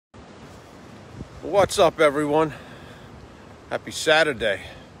What's up, everyone? Happy Saturday.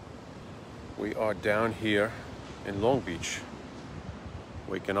 We are down here in Long Beach,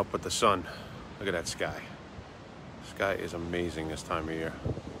 waking up with the sun. Look at that sky. The sky is amazing this time of year.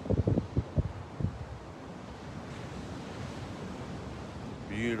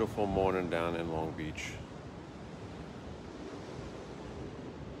 Beautiful morning down in Long Beach.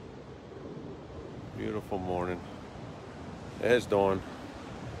 Beautiful morning. There's dawn.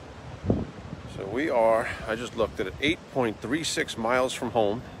 So we are, I just looked at it, 8.36 miles from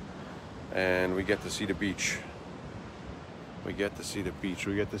home, and we get to see the beach. We get to see the beach.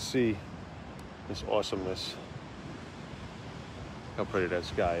 We get to see this awesomeness. How pretty that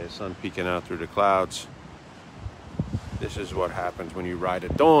sky is, sun peeking out through the clouds. This is what happens when you ride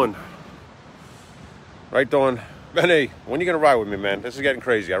at dawn. Right, Dawn? Benny, when are you gonna ride with me, man? This is getting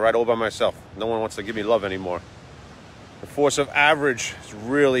crazy. I ride all by myself. No one wants to give me love anymore. The force of average is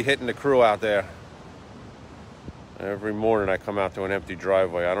really hitting the crew out there. Every morning I come out to an empty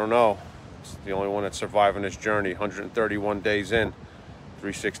driveway. I don't know. It's the only one that's surviving this journey. 131 days in,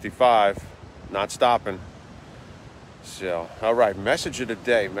 365, not stopping. So, all right, message of the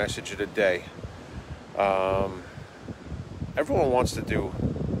day, everyone wants to do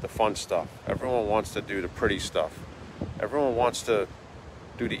the fun stuff. Everyone wants to do the pretty stuff. Everyone wants to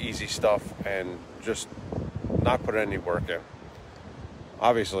do the easy stuff and just not put any work in.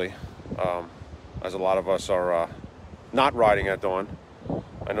 Obviously, as a lot of us are not riding at dawn.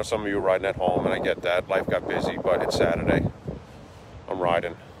 I know some of you are riding at home, and I get that. Life got busy, but it's Saturday. I'm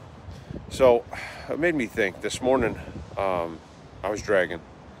riding. So it made me think. This morning, I was dragging.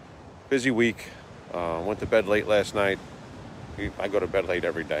 Busy week. Went to bed late last night. I go to bed late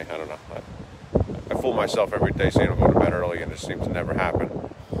every day. I don't know. I fool myself every day saying I'll go to bed early, and it seems to never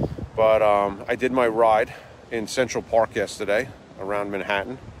happen. But I did my ride in Central Park yesterday around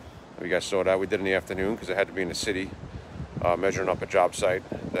Manhattan. You guys saw that. We did in the afternoon because I had to be in the city measuring up a job site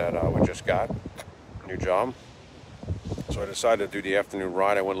that we just got, a new job. So I decided to do the afternoon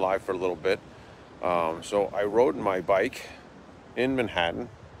ride. I went live for a little bit. So I rode my bike in Manhattan,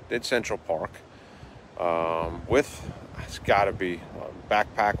 did Central Park with, it's got to be a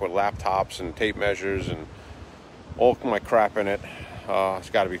backpack with laptops and tape measures and all my crap in it. It's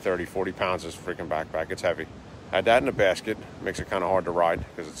got to be 30, 40 pounds, this freaking backpack. It's heavy. Had that in a basket. Makes it kind of hard to ride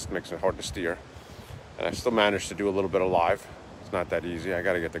because it makes it hard to steer. And I still managed to do a little bit of live. It's not that easy. I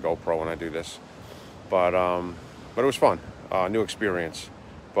got to get the GoPro when I do this. But it was fun. New experience.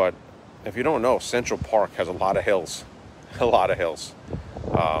 But if you don't know, Central Park has a lot of hills. A lot of hills.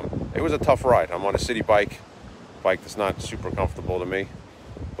 It was a tough ride. I'm on a city bike that's not super comfortable to me.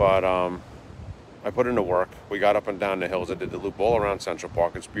 But I put in the work. We got up and down the hills. I did the loop all around Central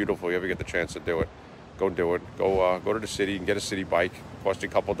Park. It's beautiful. If you ever get the chance to do it, go do it. Go to the city and get a city bike. Cost you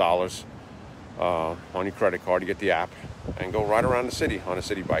a couple dollars on your credit card. You get the app and go ride around the city on a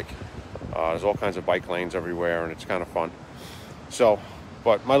city bike. There's all kinds of bike lanes everywhere, and it's kind of fun. So,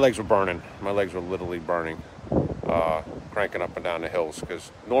 but my legs were burning. My legs were literally burning, cranking up and down the hills,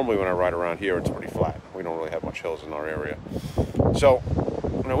 because normally when I ride around here, it's pretty flat. We don't really have much hills in our area. So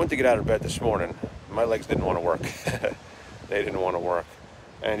when I went to get out of bed this morning, my legs didn't want to work. They didn't want to work.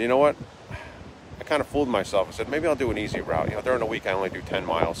 And you know what? I kind of fooled myself. I said, maybe I'll do an easy route. You know, during the week, I only do 10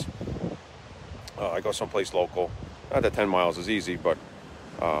 miles. I go someplace local. Not that 10 miles is easy, but,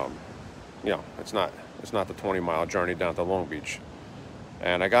 you know, it's not the 20-mile journey down to Long Beach.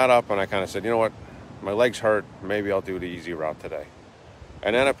 And I got up and I kind of said, you know what? My legs hurt. Maybe I'll do the easy route today.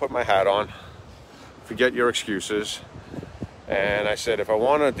 And then I put my hat on. Forget your excuses. And I said, if I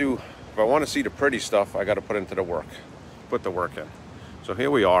want to see the pretty stuff, I got to put into the work. Put the work in. So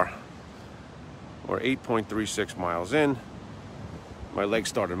here we are. We're 8.36 miles in. My legs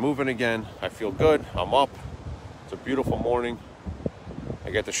started moving again. I feel good. I'm up. It's a beautiful morning.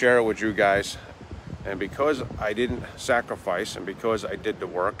 I get to share it with you guys. And because I didn't sacrifice, and because I did the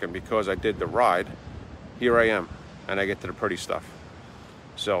work, and because I did the ride, here I am. And I get to the pretty stuff.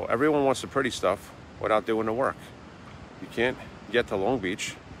 So everyone wants the pretty stuff without doing the work. You can't get to Long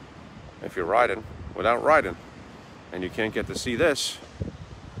Beach if you're riding without riding. And you can't get to see this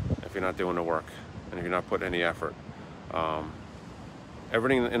if you're not doing the work and if you're not putting any effort.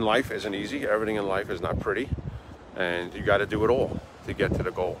 Everything in life isn't easy. Everything in life is not pretty. And you got to do it all to get to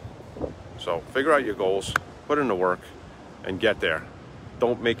the goal. So figure out your goals, put in the work, and get there.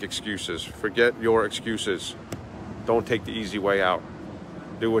 Don't make excuses. Forget your excuses. Don't take the easy way out.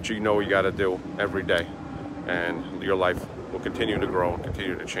 Do what you know you got to do every day. And your life will continue to grow and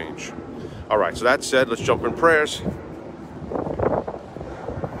continue to change. All right, so that said, let's jump in prayers.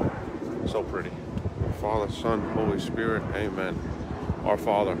 So pretty. Father, Son, Holy Spirit, amen. Our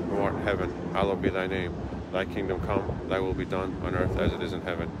Father, who art in heaven, hallowed be thy name. Thy kingdom come, thy will be done on earth as it is in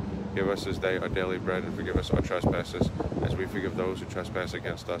heaven. Give us this day our daily bread, and forgive us our trespasses, as we forgive those who trespass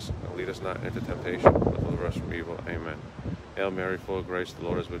against us. And lead us not into temptation, but deliver us from evil. Amen. Hail Mary, full of grace, the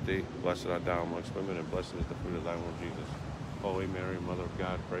Lord is with thee. Blessed art thou amongst women, and blessed is the fruit of thy womb, Jesus. Holy Mary, Mother of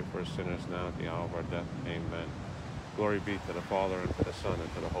God, pray for us sinners now at the hour of our death. Amen. Glory be to the Father, and to the Son,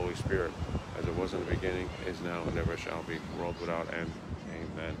 and to the Holy Spirit, as it was in the beginning, is now, and ever shall be, world without end.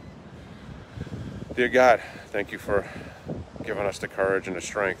 Amen. Dear God, thank you for giving us the courage and the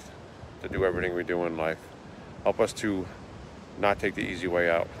strength to do everything we do in life. Help us to not take the easy way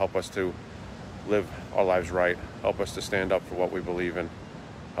out. Help us to live our lives right. Help us to stand up for what we believe in.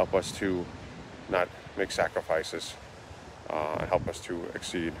 Help us to not make sacrifices. And help us to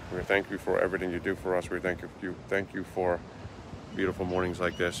exceed. We thank you for everything you do for us. We thank you for beautiful mornings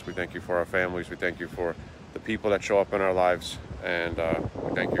like this. We thank you for our families. We thank you for the people that show up in our lives. And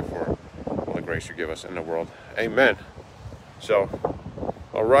we thank you for all the grace you give us in the world. Amen. So,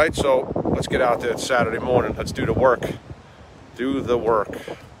 all right, so let's get out there. It's Saturday morning. Let's do the work. Do the work.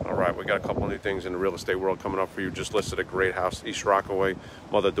 All right, we got a couple of new things in the real estate world coming up for you. Just listed a great house, East Rockaway,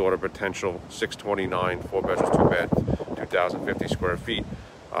 mother-daughter potential, 629, 4 bedrooms, 2 bath, 2,050 square feet.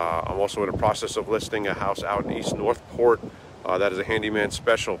 I'm also in the process of listing a house out in East Northport. That is a handyman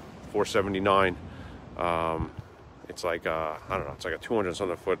special, 479. It's like, I don't know, it's like a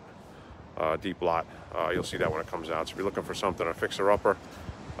 200-something foot deep lot. You'll see that when it comes out. So if you're looking for something, a fixer-upper,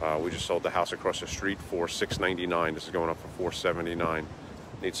 we just sold the house across the street for $699. This is going up for $479.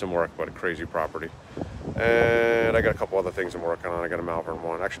 Needs some work, but a crazy property. And I got a couple other things I'm working on. I got a Malvern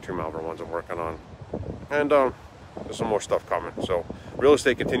one, actually 2 Malvern ones I'm working on. And there's some more stuff coming. So real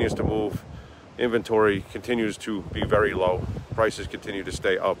estate continues to move. Inventory continues to be very low. Prices continue to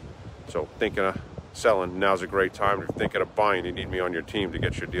stay up. So thinking of selling, now's a great time. If you're thinking of buying, you need me on your team to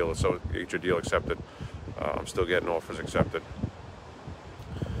get your deal, get your deal accepted. I'm still getting offers accepted.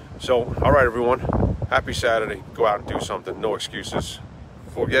 So, all right, everyone. Happy Saturday. Go out and do something. No excuses.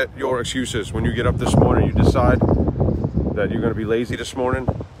 Forget your excuses. When you get up this morning, you decide that you're going to be lazy this morning.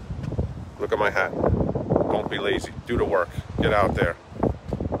 Look at my hat. Don't be lazy. Do the work. Get out there.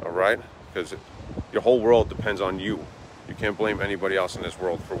 All right? Because your whole world depends on you. You can't blame anybody else in this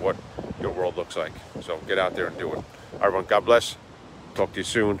world for what your world looks like. So get out there and do it. All right, everyone. God bless. Talk to you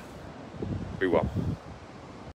soon. Be well.